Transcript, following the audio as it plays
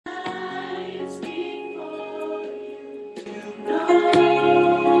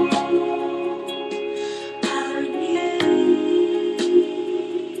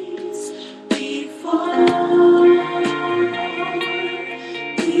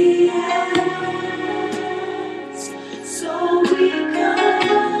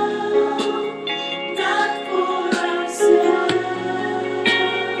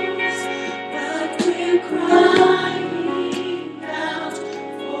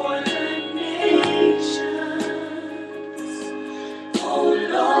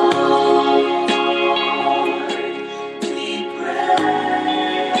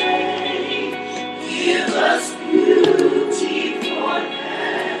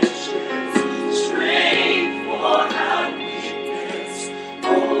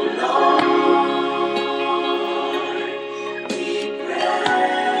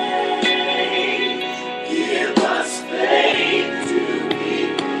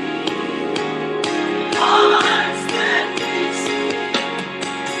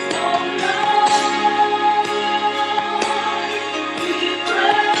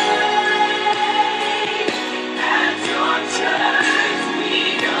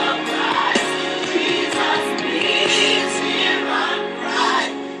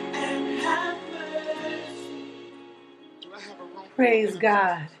Praise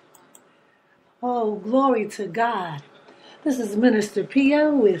God. Oh, glory to God. This is Minister Pia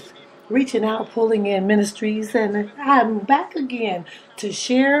with Reaching Out, Pulling In Ministries, and I'm back again to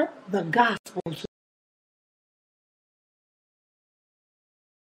share the gospel.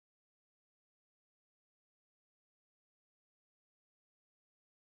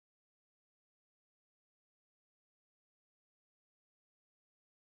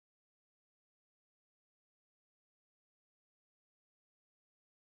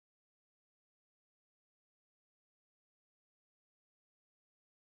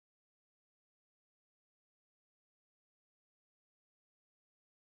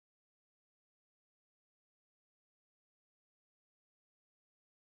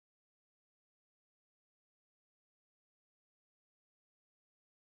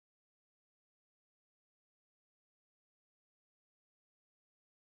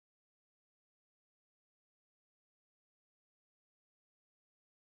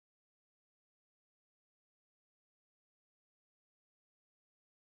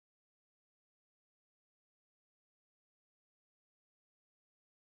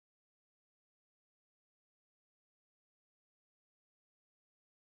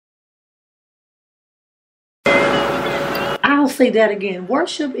 I'll say that again.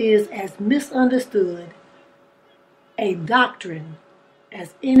 Worship is as misunderstood a doctrine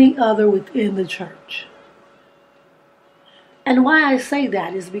as any other within the church. And why I say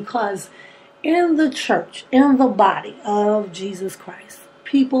that is because in the church, in the body of Jesus Christ,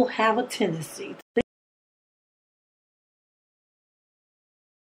 people have a tendency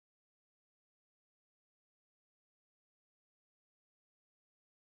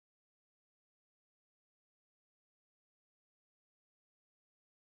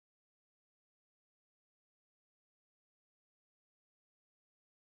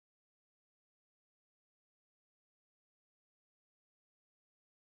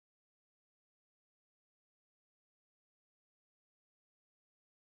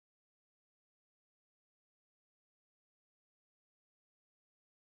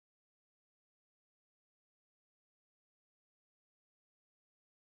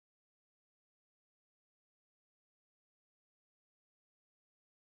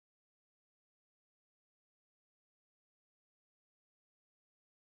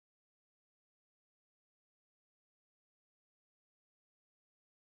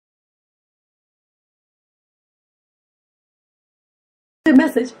to the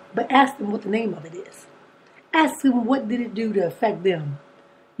message, but ask them what the name of it is. Ask them what did it do to affect them.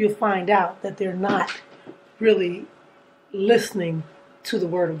 You'll find out that they're not really listening to the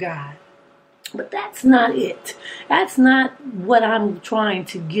Word of God. But that's not it. That's not what I'm trying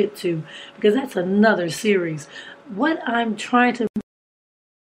to get to, because that's another series. What I'm trying to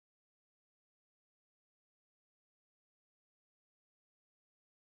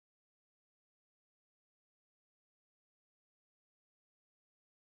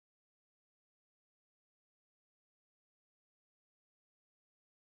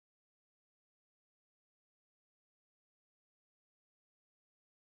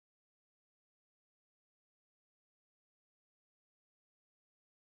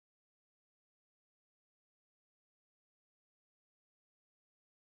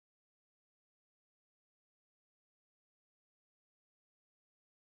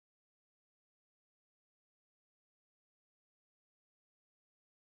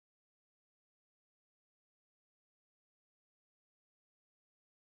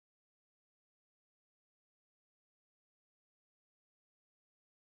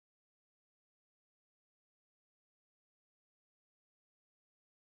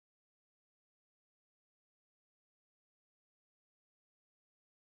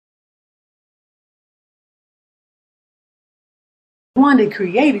one that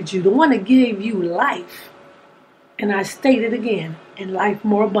created you, the one that gave you life. And I state it again, and life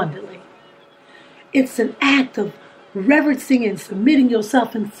more abundantly. It's an act of reverencing and submitting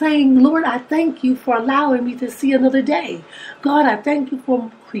yourself and saying, Lord, I thank you for allowing me to see another day. God, I thank you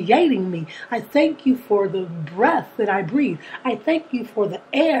for creating me. I thank you for the breath that I breathe. I thank you for the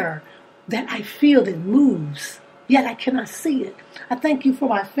air that I feel that moves, yet I cannot see it. I thank you for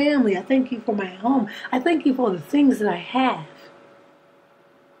my family. I thank you for my home. I thank you for the things that I have.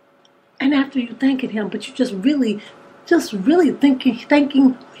 And after you thanking him, but you just really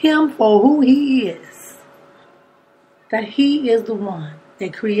thanking him for who he is. That he is the one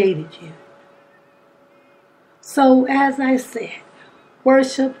that created you. So as I said,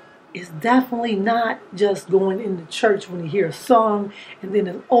 worship is definitely not just going into church when you hear a song and then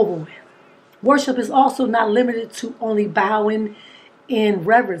it's over with. Worship is also not limited to only bowing in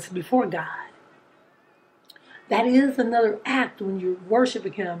reverence before God. That is another act when you're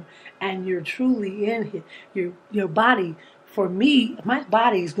worshiping him and you're truly in him. Your body, for me, my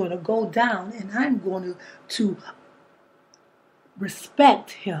body is going to go down and I'm going to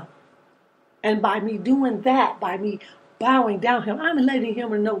respect him. And by me doing that, by me bowing down him, I'm letting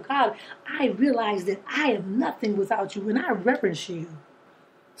him know, God, I realize that I am nothing without you and I reverence you.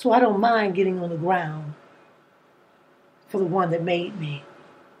 So I don't mind getting on the ground for the one that made me.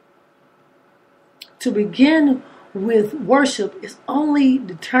 To begin with, worship is only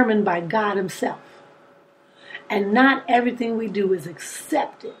determined by God himself. And not everything we do is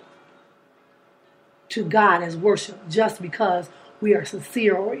accepted to God as worship just because we are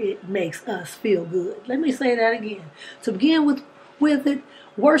sincere or it makes us feel good. Let me say that again. To begin with it,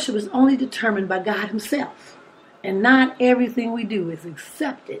 worship is only determined by God himself. And not everything we do is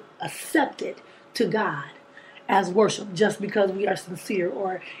accepted to God as worship just because we are sincere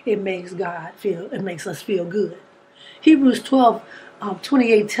or it makes us feel good. Hebrews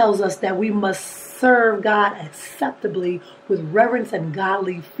 12:28 tells us that we must serve God acceptably with reverence and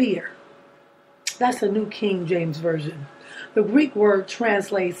godly fear. That's the New King James Version. The Greek word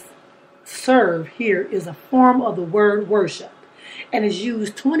translates serve here is a form of the word worship and is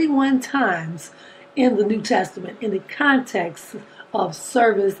used 21 times in the New Testament in the context of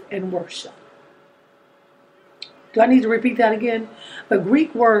service and worship. Do I need to repeat that again? The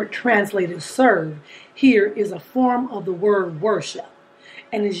Greek word translated serve here is a form of the word worship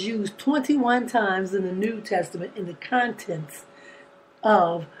and is used 21 times in the New Testament in the context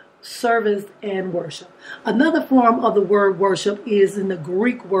of service and worship. Another form of the word worship is in the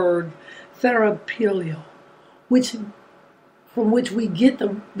Greek word therapilio, from which we get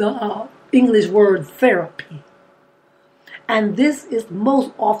the English word therapy. And this is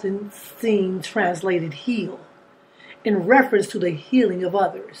most often seen translated heal, in reference to the healing of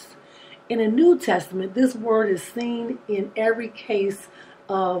others. In the New Testament, this word is seen in every case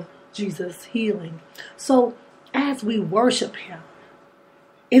of Jesus' healing. So as we worship him,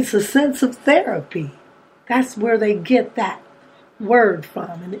 it's a sense of therapy. That's where they get that word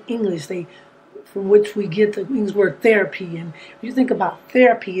from. In English, from which we get the English word therapy. And if you think about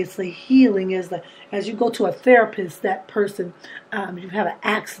therapy, it's the healing. As you go to a therapist, that person, you have an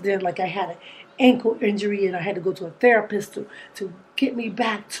accident, like I had an ankle injury and I had to go to a therapist to get me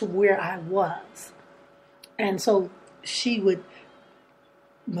back to where I was. And so she would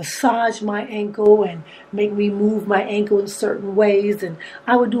massage my ankle and make me move my ankle in certain ways, and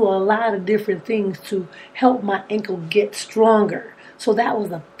I would do a lot of different things to help my ankle get stronger. So that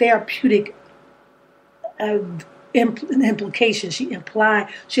was a therapeutic implication. She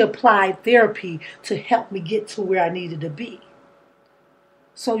applied therapy to help me get to where I needed to be.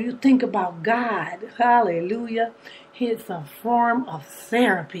 So you think about God, hallelujah, it's a form of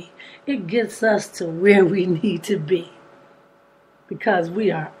therapy. It gets us to where we need to be, because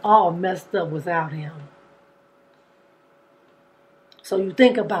we are all messed up without him. So you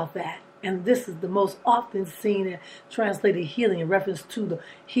think about that. And this is the most often seen and translated healing in reference to the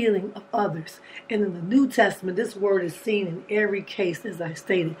healing of others. And in the New Testament, this word is seen in every case, as I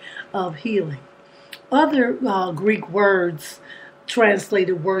stated, of healing. Other Greek words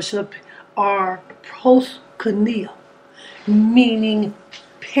translated worship are proskonia, meaning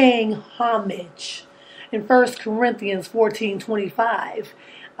paying homage. In 1 Corinthians 14:25,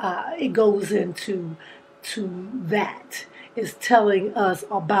 it goes into that. It's telling us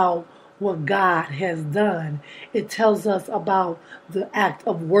about what God has done. It tells us about the act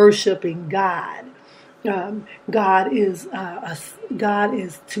of worshiping God. God is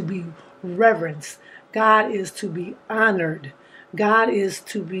to be reverenced. God is to be honored. God is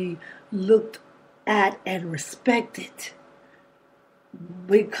to be looked at and respected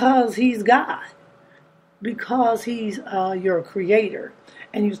because he's God. because he's your creator.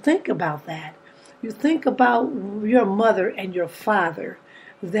 And you think about that. You think about your mother and your father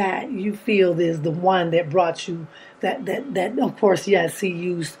that you feel is the one that brought you, that of course, yes, he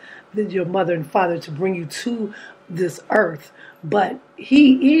used your mother and father to bring you to this earth, but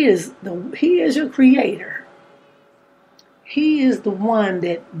he is your creator. He is the one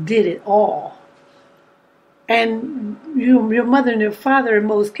that did it all. And your mother and your father, in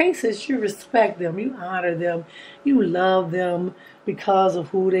most cases, you respect them, you honor them, you love them because of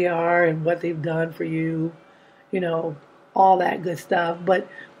who they are and what they've done for you, all that good stuff. But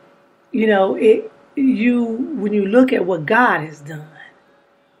when you look at what God has done,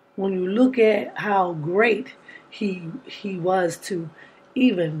 when you look at how great he was to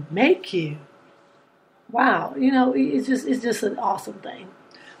even make you, wow, it's just an awesome thing.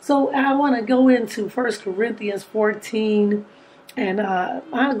 So I want to go into 1 Corinthians 14, and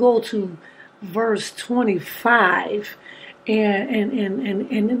I'll go to verse 25.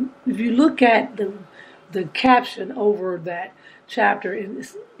 And if you look at the caption over that chapter,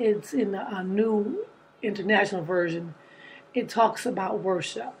 it's in a New International Version. It talks about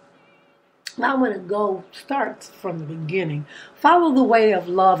worship. I'm going to start from the beginning. Follow the way of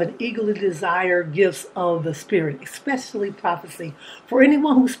love and eagerly desire gifts of the Spirit, especially prophecy. For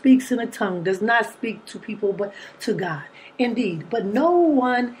anyone who speaks in a tongue does not speak to people but to God. Indeed, but no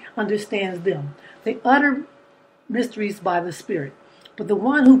one understands them. They utter mysteries by the Spirit. But the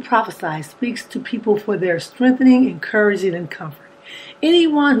one who prophesies speaks to people for their strengthening, encouraging, and comfort.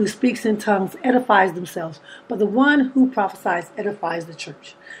 Anyone who speaks in tongues edifies themselves, but the one who prophesies edifies the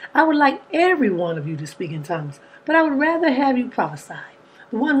church. I would like every one of you to speak in tongues, but I would rather have you prophesy.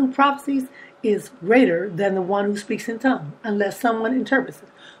 The one who prophesies is greater than the one who speaks in tongues, unless someone interprets it,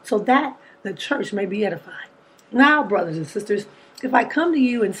 so that the church may be edified. Now, brothers and sisters, if I come to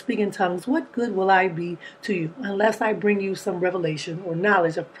you and speak in tongues, what good will I be to you, unless I bring you some revelation or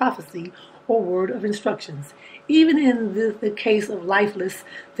knowledge of prophecy or word of instructions? Even in the case of lifeless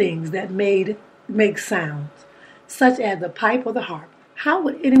things that make sounds, such as the pipe or the harp, how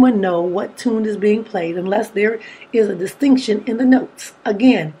would anyone know what tune is being played unless there is a distinction in the notes?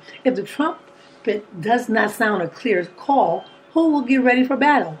 Again, if the trumpet does not sound a clear call, who will get ready for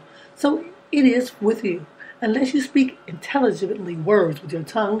battle? So it is with you. Unless you speak intelligently words with your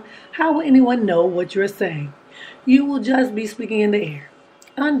tongue, how will anyone know what you are saying? You will just be speaking in the air.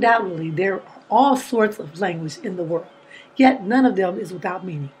 Undoubtedly, there are all sorts of language in the world, yet none of them is without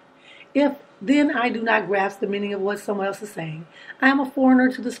meaning. If then I do not grasp the meaning of what someone else is saying, I am a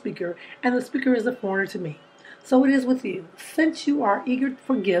foreigner to the speaker, and the speaker is a foreigner to me. So it is with you. Since you are eager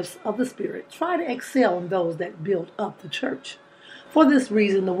for gifts of the Spirit, try to excel in those that build up the church. For this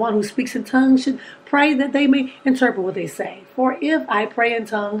reason, the one who speaks in tongues should pray that they may interpret what they say. For if I pray in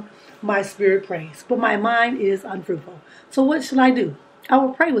tongues, my spirit prays, but my mind is unfruitful. So what shall I do? I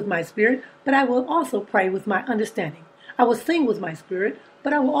will pray with my spirit, but I will also pray with my understanding. I will sing with my spirit,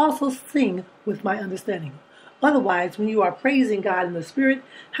 but I will also sing with my understanding. Otherwise, when you are praising God in the Spirit,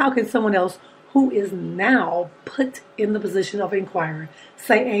 how can someone else who is now put in the position of inquirer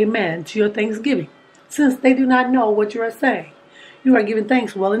say amen to your thanksgiving, since they do not know what you are saying? You are giving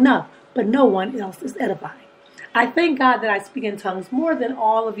thanks well enough, but no one else is edifying. I thank God that I speak in tongues more than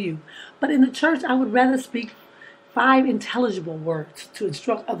all of you, but in the church I would rather speak 5 intelligible words to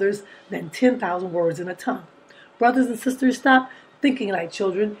instruct others than 10,000 words in a tongue. Brothers and sisters, stop thinking like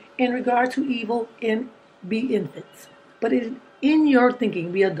children in regard to evil and be infants, but in your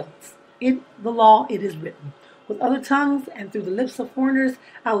thinking be adults. In the law it is written, with other tongues and through the lips of foreigners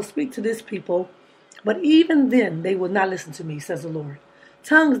I will speak to this people, but even then they will not listen to me, says the Lord.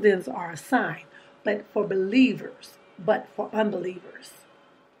 Tongues then are a sign, but for believers, but for unbelievers.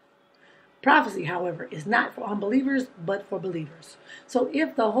 Prophecy, however, is not for unbelievers, but for believers. So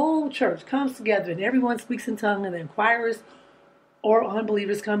if the whole church comes together and everyone speaks in tongues and the inquirers or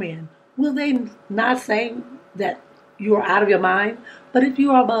unbelievers come in, will they not say that you are out of your mind? But if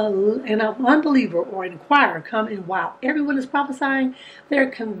you are an unbeliever or an inquirer come in while everyone is prophesying, they're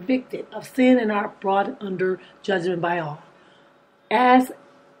convicted of sin and are brought under judgment by all, as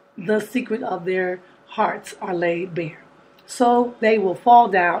the secret of their hearts are laid bare. So they will fall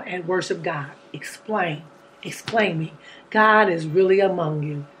down and worship God, exclaiming, God is really among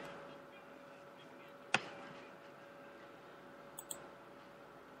you.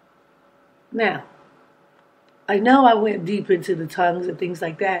 Now, I know I went deep into the tongues and things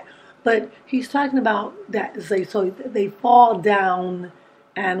like that, but he's talking about that to say, so they fall down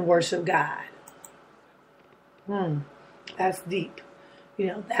and worship God. That's deep.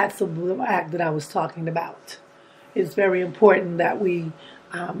 That's the act that I was talking about. It's very important that we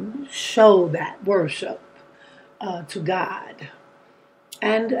show that worship. to God.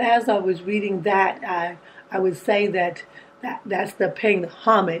 And as I was reading that, I would say that's the paying the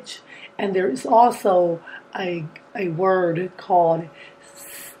homage. And there is also a word called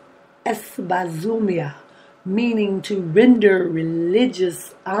esbazumia, meaning to render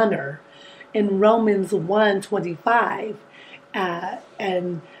religious honor in Romans 1:25,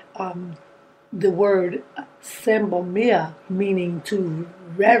 and the word sembomia, meaning to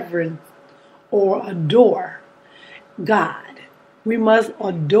reverence or adore God. We must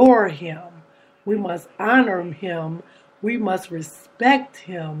adore Him. We must honor Him. We must respect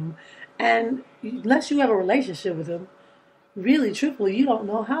Him. And unless you have a relationship with Him, really, truthfully, you don't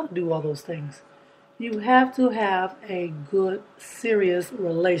know how to do all those things. You have to have a good, serious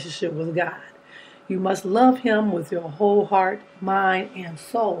relationship with God. You must love Him with your whole heart, mind, and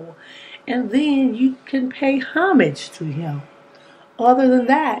soul. And then you can pay homage to Him. Other than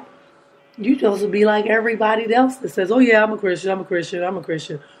that, you're supposed to be like everybody else that says, oh yeah, I'm a Christian, I'm a Christian, I'm a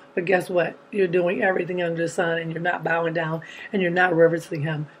Christian. But guess what? You're doing everything under the sun, and you're not bowing down, and you're not reverencing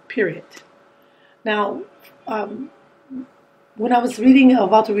Him, period. Now, when I was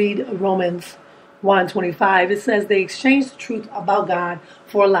about to read Romans 1:25, it says they exchanged the truth about God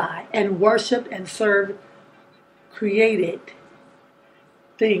for a lie and worshiped and served created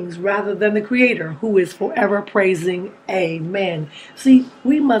things rather than the Creator, who is forever praising. Amen. See,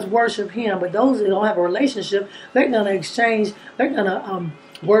 we must worship Him, but those that don't have a relationship, they're going to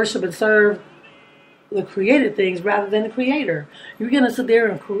worship and serve the created things rather than the Creator. You're going to sit there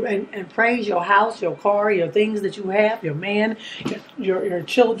and praise your house, your car, your things that you have, your man, your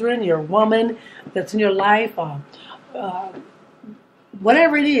children, your woman that's in your life,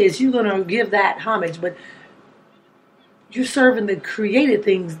 whatever it is, you're going to give that homage, but you're serving the created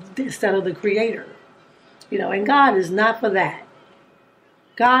things instead of the Creator. And God is not for that.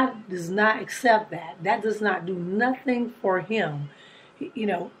 God does not accept that. That does not do nothing for Him.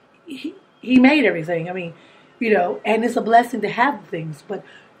 He made everything. and it's a blessing to have things, but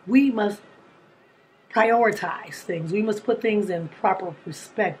we must prioritize things. We must put things in proper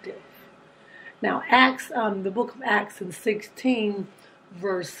perspective. Now, the book of Acts in 16,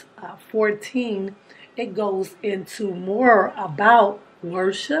 verse 14, it goes into more about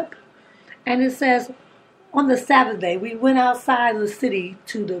worship. And it says, on the Sabbath day, we went outside of the city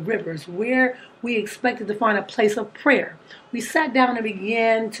to the rivers, where we expected to find a place of prayer. We sat down and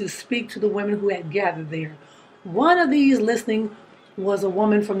began to speak to the women who had gathered there. One of these listening was a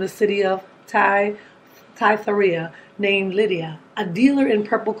woman from the city of Thyatira named Lydia, a dealer in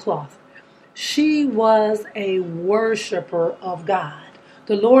purple cloth. She was a worshiper of God.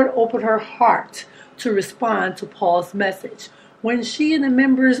 The Lord opened her heart to respond to Paul's message. When she and the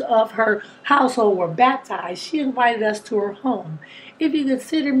members of her household were baptized, she invited us to her home. If you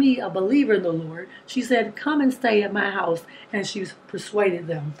consider me a believer in the Lord, she said, come and stay at my house, and she persuaded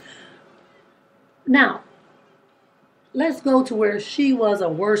them. Now, let's go to where she was a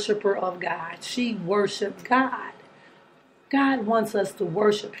worshiper of God. She worshiped God. God wants us to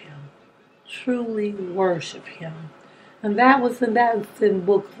worship Him, truly worship Him. And that's in the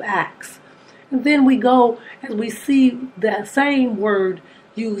book of Acts. And then we go, as we see that same word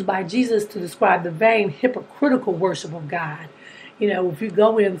used by Jesus to describe the vain, hypocritical worship of God. If you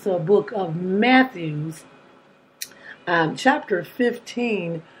go into the book of Matthew, chapter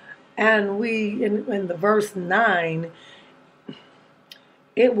 15, and in the verse 9,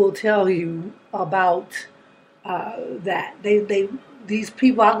 it will tell you about that. These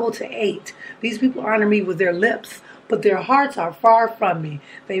people, I'll go to 8. These people honor me with their lips, but their hearts are far from me.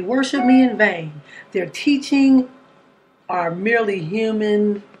 They worship me in vain. Their teaching are merely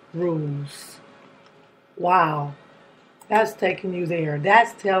human rules. Wow. That's taking you there.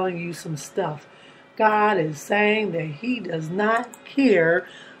 That's telling you some stuff. God is saying that He does not care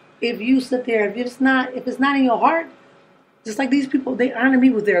if you sit there. If it's not in your heart, just like these people, they honor me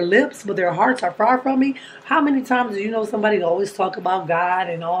with their lips, but their hearts are far from me. How many times do you know somebody always talk about God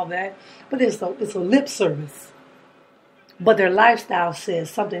and all that? But it's a lip service. But their lifestyle says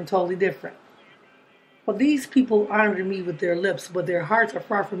something totally different. Well, these people honor me with their lips, but their hearts are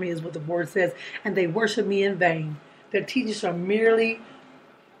far from me, is what the word says, and they worship me in vain. Their teachings are merely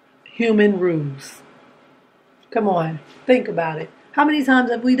human rules. Come on, think about it. How many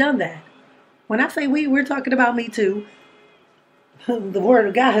times have we done that? When I say we're talking about me too. The word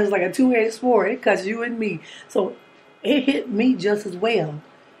of God is like a two-edged sword. It cuts you and me. So it hit me just as well.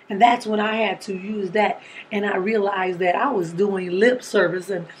 And that's when I had to use that. And I realized that I was doing lip service,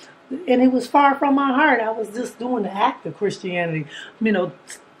 and it was far from my heart. I was just doing the act of Christianity.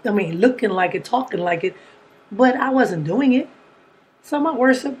 Looking like it, talking like it. But I wasn't doing it. So my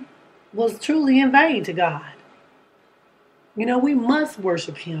worship was truly in vain to God. You know, we must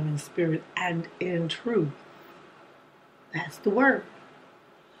worship him in spirit and in truth. That's the word.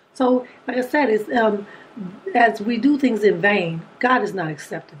 So, like I said, it's as we do things in vain, God is not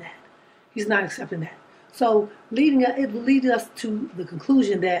accepting that. He's not accepting that. So, it will lead us to the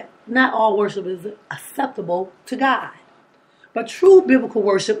conclusion that not all worship is acceptable to God. But true biblical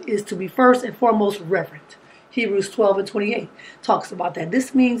worship is to be first and foremost reverent. Hebrews 12:28 talks about that.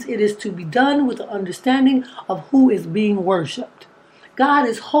 This means it is to be done with the understanding of who is being worshipped. God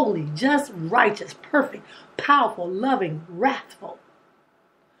is holy, just, righteous, perfect, powerful, loving, wrathful.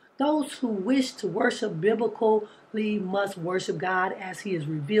 Those who wish to worship biblically must worship God as he is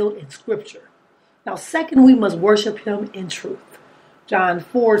revealed in Scripture. Now, second, we must worship him in truth. John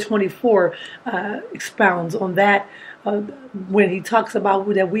 4:24 expounds on that when he talks about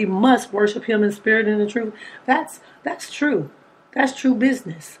that we must worship him in spirit and in truth. That's true. That's true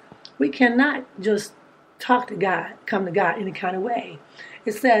business. We cannot just talk to God, come to God any kind of way.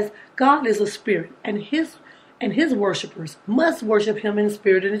 It says God is a spirit, and his worshipers must worship him in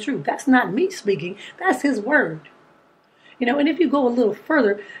spirit and in truth. That's not me speaking. That's his word. You know, and if you go a little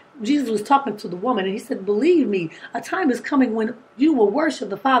further, Jesus was talking to the woman and he said, believe me, a time is coming when you will worship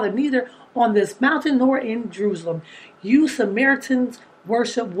the Father neither on this mountain nor in Jerusalem. You Samaritans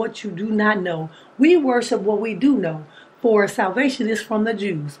worship what you do not know. We worship what we do know, for salvation is from the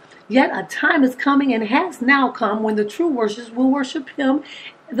Jews. Yet a time is coming and has now come when the true worshippers will worship him,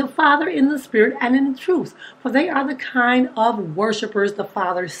 the Father, in the Spirit and in the truth. For they are the kind of worshipers the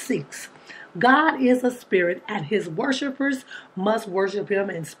Father seeks. God is a spirit, and his worshipers must worship him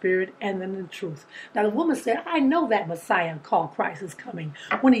in spirit and in truth. Now the woman said, I know that Messiah called Christ is coming.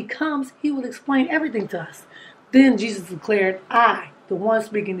 When he comes, he will explain everything to us. Then Jesus declared, I, the one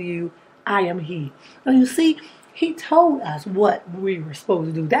speaking to you, I am he. Now you see, he told us what we were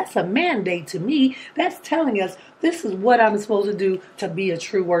supposed to do. That's a mandate to me. That's telling us this is what I'm supposed to do to be a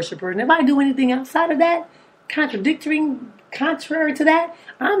true worshiper. And if I do anything outside of that, contrary to that,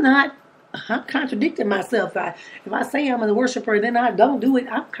 I'm contradicting myself. If I say I'm a worshiper and then I don't do it,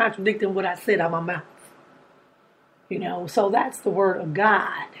 I'm contradicting what I said out of my mouth. You know, so that's the word of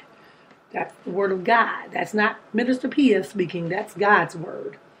God. That's the word of God. That's not Minister Pia speaking. That's God's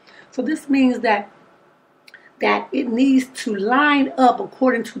word. So this means that it needs to line up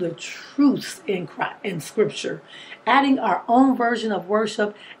according to the truths in Scripture. Adding our own version of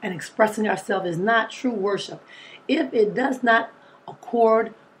worship and expressing ourselves is not true worship if it does not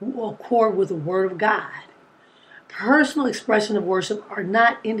accord with the Word of God. Personal expression of worship are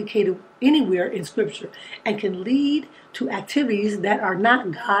not indicated anywhere in Scripture and can lead to activities that are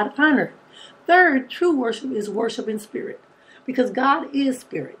not God-honored. Third, true worship is worship in spirit, because God is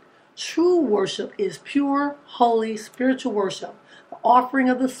spirit. True worship is pure, holy, spiritual worship, the offering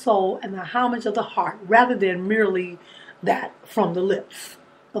of the soul and the homage of the heart, rather than merely that from the lips.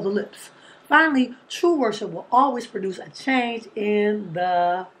 Finally, true worship will always produce a change in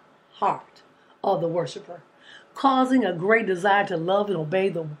the heart of the worshiper, causing a great desire to love and obey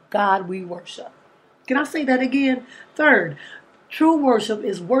the God we worship. Can I say that again? Third, true worship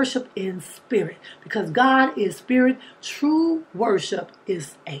is worship in spirit, because God is spirit. True worship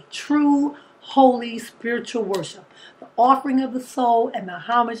is a true, holy, spiritual worship, the offering of the soul and the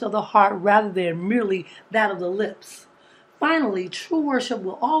homage of the heart, rather than merely that of the lips. Finally, true worship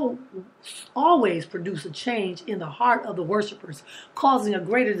will always produce a change in the heart of the worshipers, causing a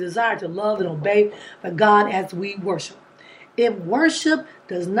greater desire to love and obey the God as we worship. If worship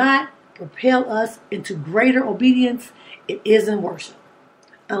does not propel us into greater obedience, it isn't worship.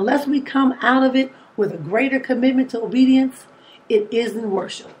 Unless we come out of it with a greater commitment to obedience, it isn't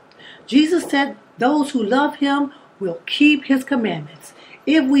worship. Jesus said those who love him will keep his commandments.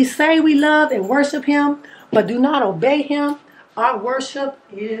 If we say we love and worship him, but do not obey him, our worship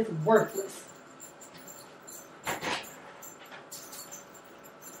is worthless.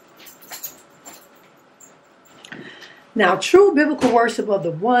 Now, true biblical worship of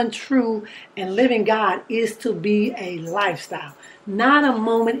the one true and living God is to be a lifestyle, not a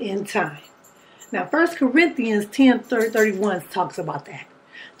moment in time. Now, 1 Corinthians 10:31 talks about that.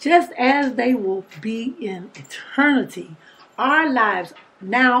 Just as they will be in eternity, our lives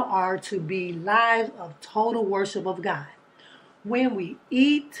now are to be lives of total worship of God. When we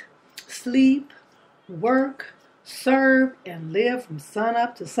eat, sleep, work, serve, and live from sun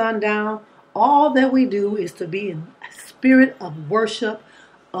up to sundown, all that we do is to be in a spirit of worship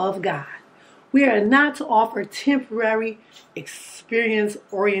of God. We are not to offer temporary,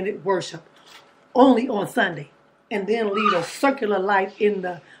 experience-oriented worship only on Sunday and then lead a circular life in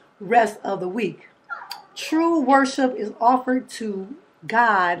the rest of the week. True worship is offered to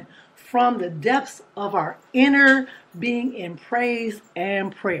God from the depths of our inner being in praise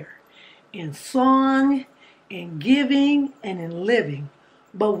and prayer, in song, in giving, and in living,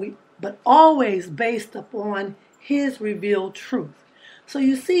 but always based upon His revealed truth. So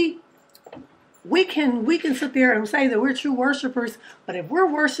you see, we can sit there and say that we're true worshipers, but if we're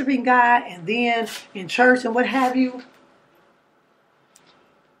worshiping God and then in church and what have you,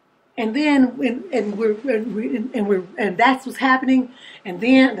 and then and that's what's happening, and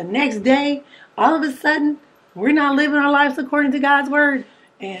then the next day, all of a sudden, we're not living our lives according to God's word,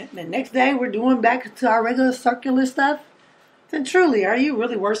 and the next day we're doing back to our regular circular stuff, then truly, are you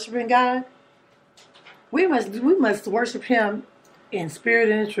really worshiping God? We must worship Him in spirit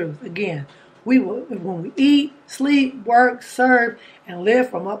and in truth. Again, when we eat, sleep, work, serve, and live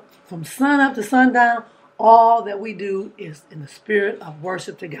from sun up to sundown, all that we do is in the spirit of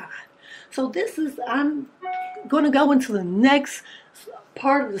worship to God. So I'm going to go into the next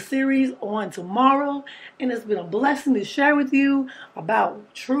part of the series on tomorrow, and it's been a blessing to share with you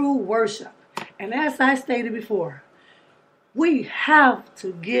about true worship. And as I stated before, we have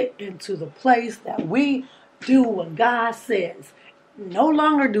to get into the place that we do what God says. No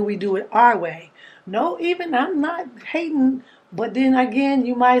longer do we do it our way. No, even I'm not hating, but then again,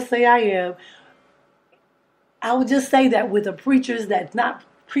 you might say I am. I would just say that with the preachers that's not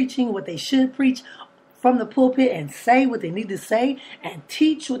preaching what they should preach from the pulpit and say what they need to say and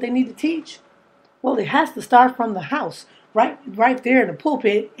teach what they need to teach, well, it has to start from the house, right there in the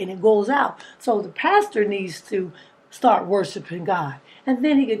pulpit, and it goes out. So the pastor needs to start worshiping God, and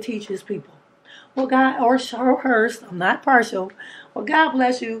then he can teach his people. Well, God, or hers, I'm not partial. Well, God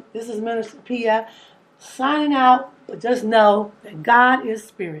bless you. This is Minister Pia signing out, but just know that God is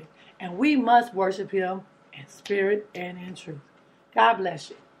spirit, and we must worship Him in spirit and in truth. God bless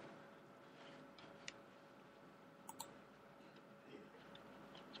you.